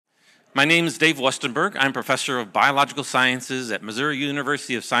My name is Dave Westenberg. I'm professor of biological sciences at Missouri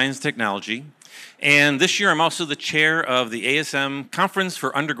University of Science and Technology. And this year I'm also the chair of the ASM Conference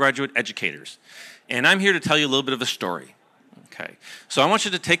for Undergraduate Educators. And I'm here to tell you a little bit of a story. Okay. So I want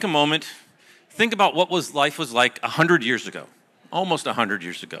you to take a moment, think about what life was like 100 years ago, almost 100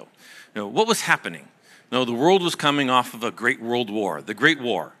 years ago. What was happening? The world was coming off of a great world war, the Great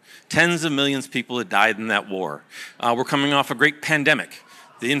War. Tens of millions of people had died in that war. We're coming off a great pandemic.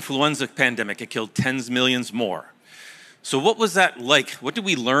 The influenza pandemic, it killed tens of millions more. So what was that like? What did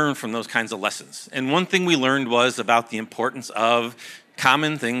we learn from those kinds of lessons? And one thing we learned was about the importance of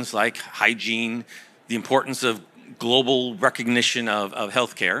common things like hygiene, the importance of global recognition of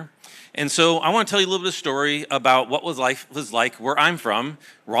healthcare. And so I want to tell you a little bit of story about what life was like where I'm from,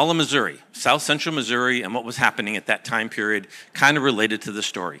 Rolla, Missouri, South Central Missouri, and what was happening at that time period, kind of related to the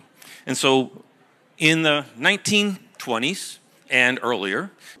story. And so in the 1920s, and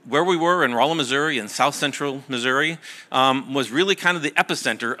earlier, where we were in Rolla, Missouri and South Central Missouri was really kind of the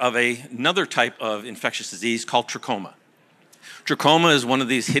epicenter of another type of infectious disease called trachoma. Trachoma is one of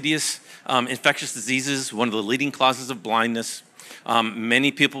these hideous infectious diseases, one of the leading causes of blindness.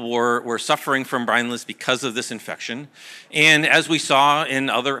 Many people were suffering from blindness because of this infection. And as we saw in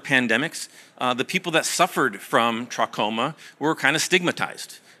other pandemics, the people that suffered from trachoma were kind of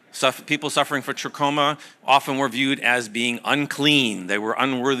stigmatized. People suffering from trachoma often were viewed as being unclean. They were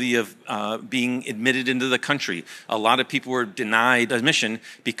unworthy of being admitted into the country. A lot of people were denied admission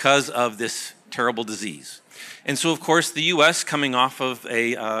because of this terrible disease. And so, of course, the U.S., coming off of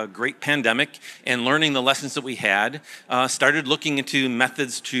a great pandemic and learning the lessons that we had, started looking into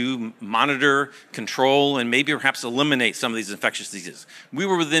methods to monitor, control, and maybe perhaps eliminate some of these infectious diseases. We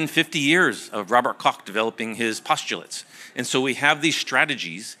were within 50 years of Robert Koch developing his postulates. And so we have these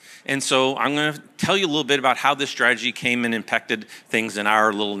strategies. And so I'm going to tell you a little bit about how this strategy came and impacted things in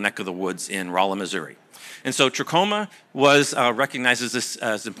our little neck of the woods in Rolla, Missouri. And so trachoma was recognized as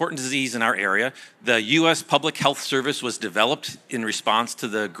an important disease in our area. The U.S. Public Health Service was developed in response to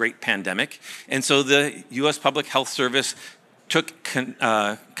the great pandemic. And so the U.S. Public Health Service took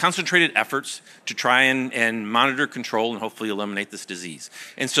concentrated efforts to try and monitor, control, and hopefully eliminate this disease.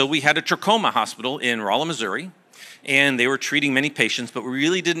 And so we had a trachoma hospital in Rolla, Missouri, and they were treating many patients, but we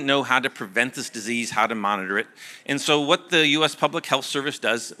really didn't know how to prevent this disease, how to monitor it. And so what the U.S. Public Health Service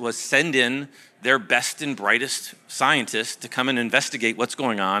does was send in their best and brightest scientists to come and investigate what's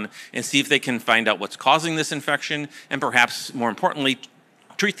going on and see if they can find out what's causing this infection and perhaps, more importantly,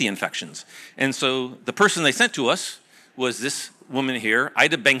 treat the infections. And so the person they sent to us was this woman here,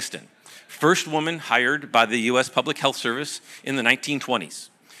 Ida Bengtson, first woman hired by the U.S. Public Health Service in the 1920s.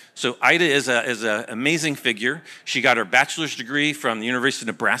 So Ida is an amazing figure. She got her bachelor's degree from the University of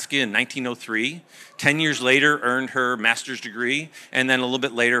Nebraska in 1903. 10 years later, earned her master's degree, and then a little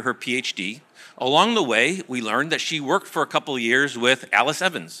bit later, her Ph.D. Along the way, we learned that she worked for a couple of years with Alice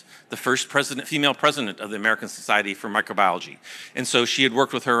Evans, the first female president of the American Society for Microbiology. And so she had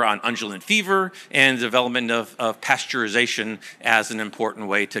worked with her on undulant fever and the development of pasteurization as an important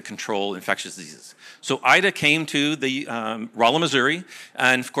way to control infectious diseases. So Ida came to the Rolla, Missouri,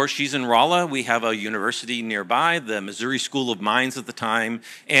 and of course she's in Rolla. We have a university nearby, the Missouri School of Mines at the time,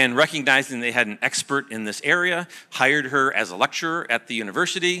 and recognizing they had an expert in this area, hired her as a lecturer at the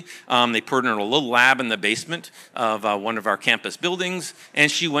university. They put her in a little lab in the basement of one of our campus buildings, and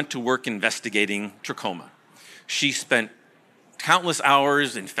she went to work investigating trachoma. She spent countless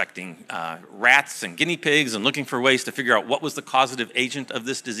hours infecting rats and guinea pigs and looking for ways to figure out what was the causative agent of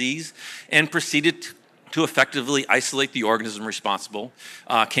this disease, and proceeded to effectively isolate the organism responsible,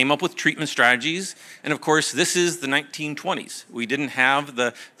 came up with treatment strategies, and of course this is the 1920s. We didn't have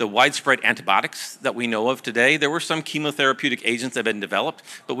the widespread antibiotics that we know of today. There were some chemotherapeutic agents that had been developed,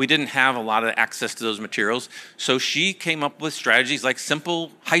 but we didn't have a lot of access to those materials. So she came up with strategies like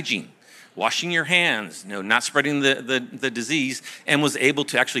simple hygiene, washing your hands, not spreading the disease, and was able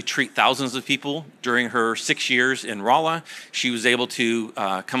to actually treat thousands of people during her 6 years in Rolla. She was able to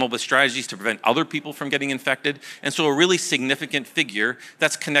come up with strategies to prevent other people from getting infected, and so a really significant figure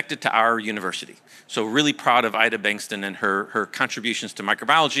that's connected to our university. So really proud of Ida Bengtson and her contributions to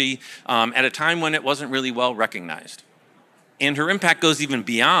microbiology at a time when it wasn't really well recognized. And her impact goes even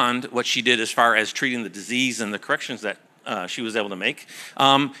beyond what she did as far as treating the disease and the corrections that she was able to make.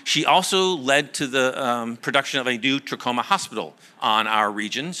 She also led to the production of a new trachoma hospital on our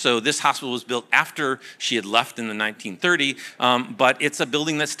region. So this hospital was built after she had left in the 1930s, but it's a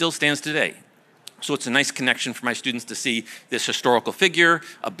building that still stands today. So it's a nice connection for my students to see this historical figure,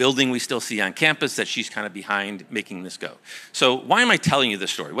 a building we still see on campus that she's kind of behind making this go. So why am I telling you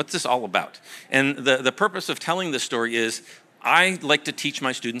this story? What's this all about? And the purpose of telling this story is I like to teach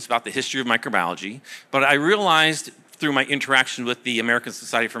my students about the history of microbiology, but I realized through my interaction with the American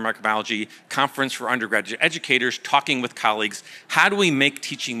Society for Microbiology Conference for Undergraduate Educators, talking with colleagues, how do we make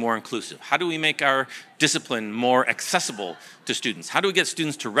teaching more inclusive? How do we make our discipline more accessible to students? How do we get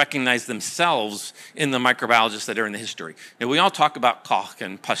students to recognize themselves in the microbiologists that are in the history? Now, we all talk about Koch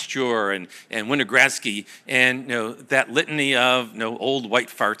and Pasteur and Winogradsky, and that litany of old white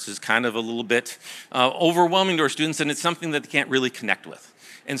farts is kind of a little bit overwhelming to our students, and it's something that they can't really connect with.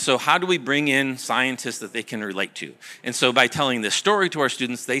 And so how do we bring in scientists that they can relate to? And so by telling this story to our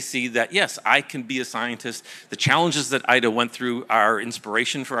students, they see that, yes, I can be a scientist. The challenges that Ida went through are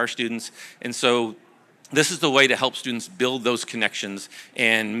inspiration for our students. And so this is the way to help students build those connections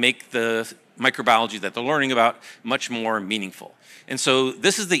and make the microbiology that they're learning about much more meaningful. And so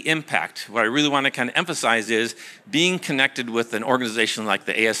this is the impact. What I really want to kind of emphasize is being connected with an organization like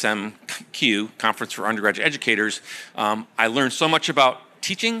the ASMCUE, Conference for Undergraduate Educators. I learned so much about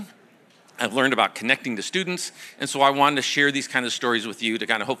teaching. I've learned about connecting to students, and so I wanted to share these kind of stories with you to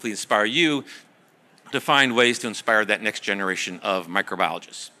kind of hopefully inspire you to find ways to inspire that next generation of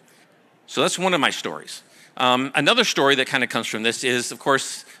microbiologists. So that's one of my stories. Another story that kind of comes from this is, of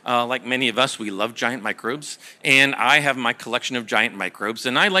course, like many of us, we love giant microbes, and I have my collection of giant microbes,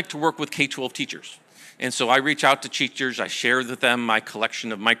 and I like to work with K-12 teachers. And so I reach out to teachers, I share with them my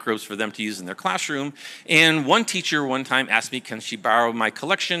collection of microbes for them to use in their classroom. And one teacher one time asked me, can she borrow my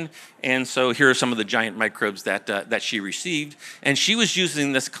collection? And so here are some of the giant microbes that she received. And she was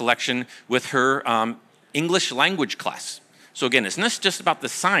using this collection with her English language class. So again, it's not just about the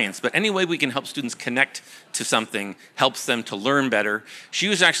science, but any way we can help students connect to something helps them to learn better. She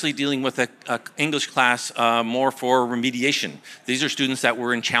was actually dealing with an English class more for remediation. These are students that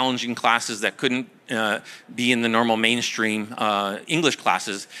were in challenging classes that couldn't be in the normal mainstream English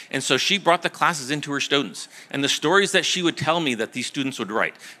classes. And so she brought the classes into her students. And the stories that she would tell me that these students would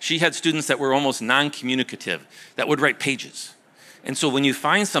write, she had students that were almost non-communicative, that would write pages. And so when you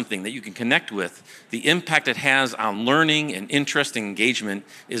find something that you can connect with, the impact it has on learning and interest and engagement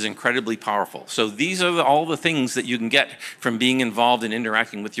is incredibly powerful. So these are all the things that you can get from being involved in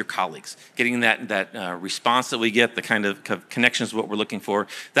interacting with your colleagues, getting that response that we get, the kind of connections, what we're looking for.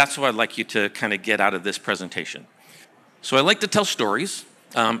 That's what I'd like you to kind of get out of this presentation. So I like to tell stories.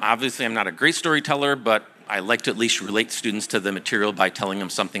 Obviously, I'm not a great storyteller, but I like to at least relate students to the material by telling them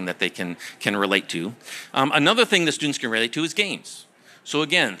something that they can relate to. Another thing that students can relate to is games. So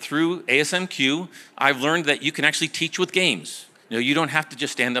again, through ASMCUE, I've learned that you can actually teach with games. You don't have to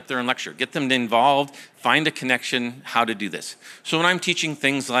just stand up there and lecture. Get them involved, find a connection, how to do this. So when I'm teaching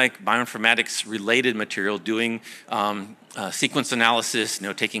things like bioinformatics related material, doing sequence analysis,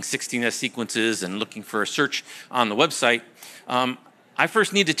 taking 16S sequences and looking for a search on the website, I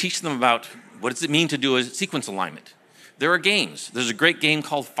first need to teach them about what does it mean to do a sequence alignment. There are games. There's a great game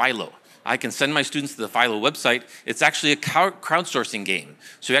called Philo. I can send my students to the Philo website. It's actually a crowdsourcing game.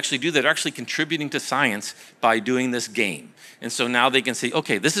 So you actually do that, actually contributing to science by doing this game. And so now they can say,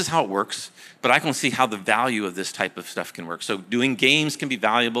 okay, this is how it works, but I can see how the value of this type of stuff can work. So doing games can be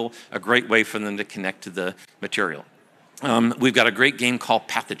valuable, a great way for them to connect to the material. We've got a great game called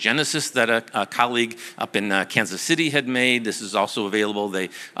Pathogenesis that a colleague up in Kansas City had made. This is also available.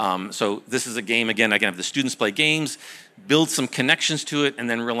 So this is a game, again, I can have the students play games, build some connections to it, and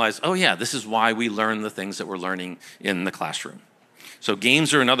then realize, oh yeah, this is why we learn the things that we're learning in the classroom. So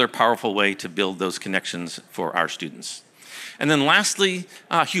games are another powerful way to build those connections for our students. And then lastly,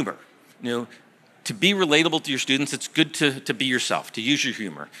 humor. To be relatable to your students, it's good to be yourself, to use your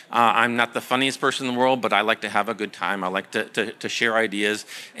humor. I'm not the funniest person in the world, but I like to have a good time. I like to share ideas.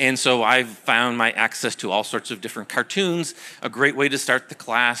 And so I've found my access to all sorts of different cartoons, a great way to start the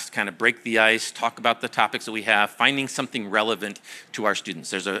class, kind of break the ice, talk about the topics that we have, finding something relevant to our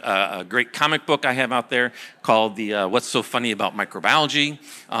students. There's a great comic book I have out there called the What's So Funny About Microbiology.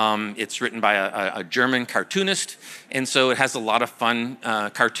 It's written by a German cartoonist, and so it has a lot of fun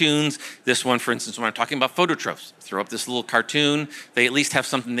cartoons. This one, for instance, when I'm talking about phototrophs, throw up this little cartoon. They at least have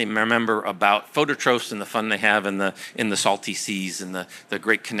something they remember about phototrophs and the fun they have in the salty seas and the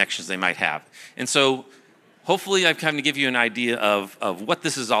great connections they might have. And so hopefully I've kind of give you an idea of what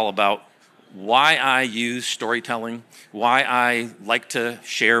this is all about, why I use storytelling, why I like to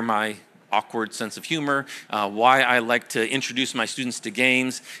share my awkward sense of humor, why I like to introduce my students to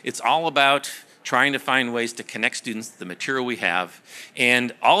games. It's all about trying to find ways to connect students to the material we have.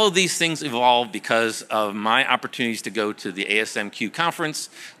 And all of these things evolve because of my opportunities to go to the ASMCUE conference,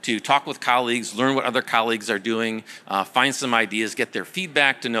 to talk with colleagues, learn what other colleagues are doing, find some ideas, get their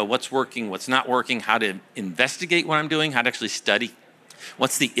feedback to know what's working, what's not working, how to investigate what I'm doing, how to actually study.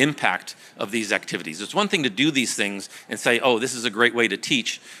 What's the impact of these activities? It's one thing to do these things and say, oh, this is a great way to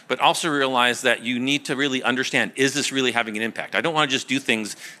teach, but also realize that you need to really understand, is this really having an impact? I don't want to just do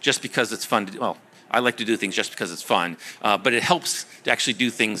things just because it's fun to do. Well, I like to do things just because it's fun, but it helps to actually do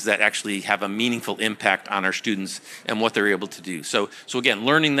things that actually have a meaningful impact on our students and what they're able to do. So again,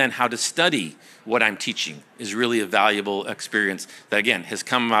 learning then how to study what I'm teaching is really a valuable experience that, again, has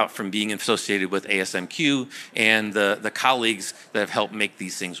come out from being associated with ASMCUE and the colleagues that have helped make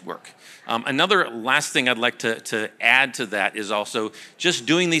these things work. Another last thing I'd like to add to that is also just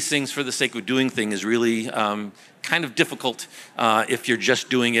doing these things for the sake of doing things is really kind of difficult if you're just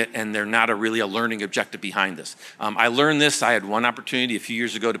doing it and they're not really a learning objective behind this. I learned this. I had one opportunity a few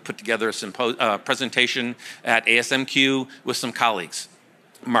years ago to put together a presentation at ASMCUE with some colleagues.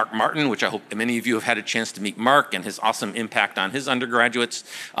 Mark Martin, which I hope many of you have had a chance to meet Mark and his awesome impact on his undergraduates.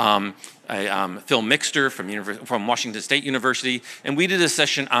 Phil Mixter from Washington State University, and we did a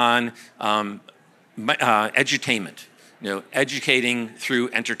session on edutainment, educating through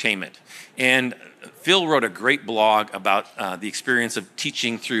entertainment. And Phil wrote a great blog about the experience of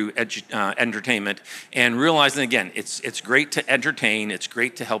teaching through entertainment and realizing, again, it's great to entertain, it's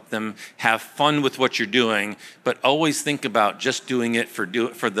great to help them have fun with what you're doing, but always think about just doing it for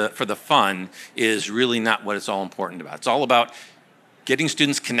the fun is really not what it's all important about. It's all about getting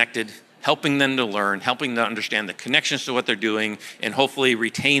students connected, helping them to learn, helping them to understand the connections to what they're doing, and hopefully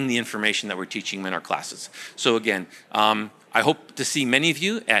retain the information that we're teaching them in our classes. So again, I hope to see many of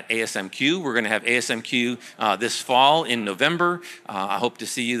you at ASMCUE. We're going to have ASMCUE this fall in November. I hope to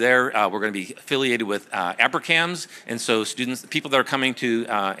see you there. We're going to be affiliated with Abracams, and so students, people that are coming to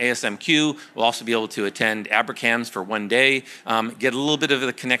ASMCUE will also be able to attend Abracams for one day, get a little bit of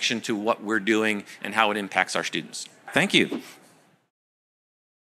the connection to what we're doing and how it impacts our students. Thank you.